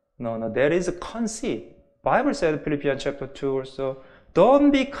 No, there is a conceit. Bible says, Philippians chapter 2 also,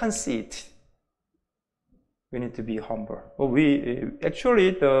 don't be conceited. We need to be humble.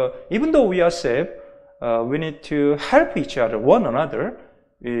 Even though we are saved, we need to help each other, one another.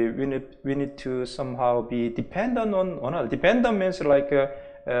 We need to somehow be dependent on one another. Dependent means like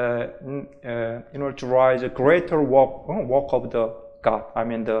in order to rise a greater work of the God. I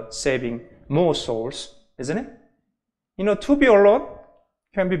mean the saving more souls, isn't it? To be alone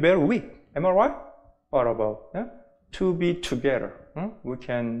can be very weak. Am I right? What about to be together? We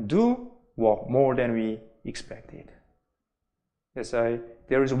can do work more than we expected. Yes,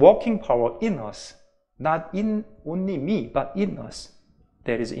 there is working power in us, not in only me, but in us.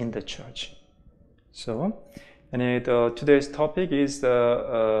 That is in the church. So, today's topic is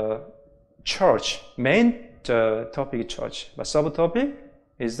the church. Main topic is church, but subtopic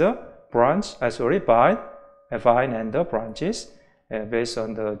is the vine and the branches, based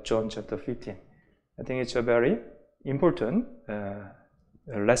on the John chapter 15. I think it's a very important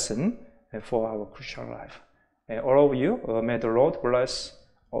lesson for our Christian life. All of you, may the Lord bless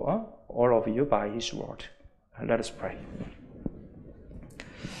all of you by His word. Let us pray.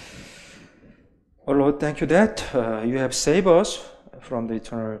 Oh Lord, thank you that you have saved us from the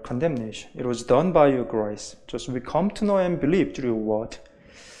eternal condemnation. It was done by your grace. Just we come to know and believe through your word.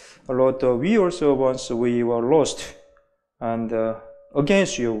 Oh Lord, we also once we were lost and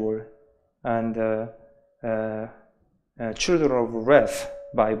against your will and children of wrath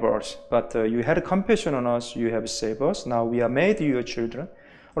by birth. But you had compassion on us, you have saved us. Now we are made your children.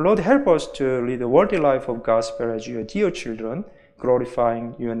 Oh Lord, help us to lead a worthy life of gospel as your dear children,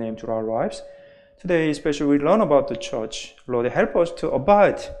 glorifying your name through our lives. Today, especially, we learn about the church. Lord, help us to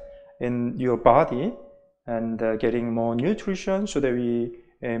abide in your body and getting more nutrition so that we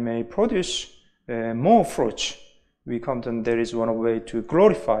may produce more fruits. We come to there is one way to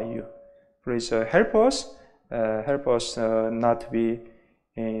glorify you. Please help us. Help us not to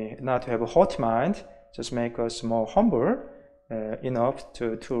have a haughty mind. Just make us more humble enough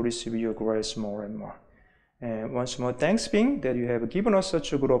to receive your grace more and more. Once more, thanks being that you have given us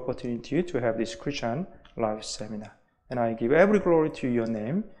such a good opportunity to have this Christian life seminar. And I give every glory to your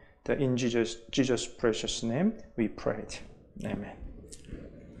name, that in Jesus' precious name we prayed. Amen.